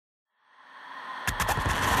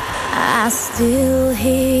I still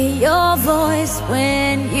hear your voice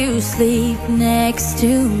when you sleep next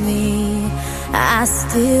to me. I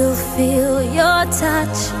still feel your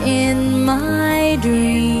touch in my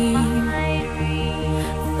dream.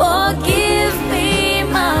 Forgive me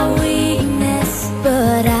my weakness,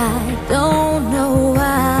 but I don't know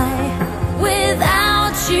why.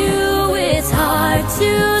 Without you, it's hard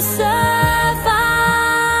to survive.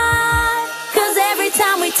 'Cause every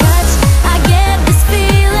time we touch, I get this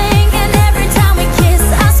feeling, and every time we kiss,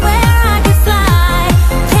 I swear I could fly.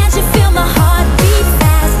 Can't you feel my heart beat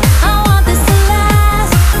fast? I want this to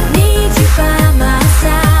last. Need you by my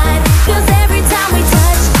side. 'Cause every time we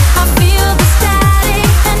touch, I feel the static,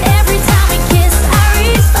 and every time we kiss, I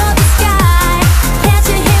reach for the sky. Can't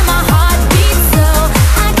you hear my heart beat so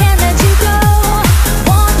I can't let you go?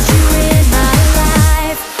 Want you in my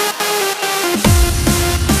life.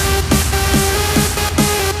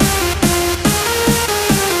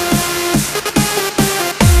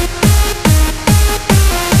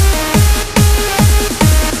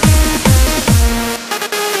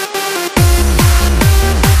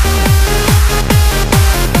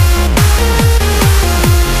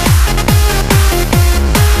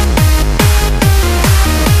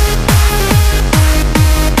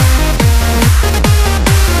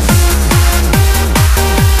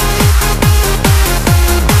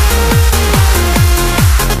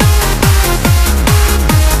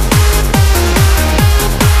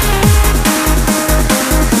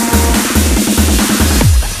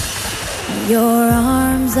 Your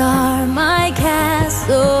arms are my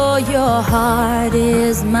castle, your heart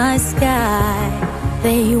is my sky.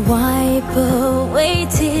 They wipe away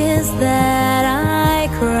tears that I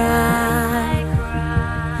cry.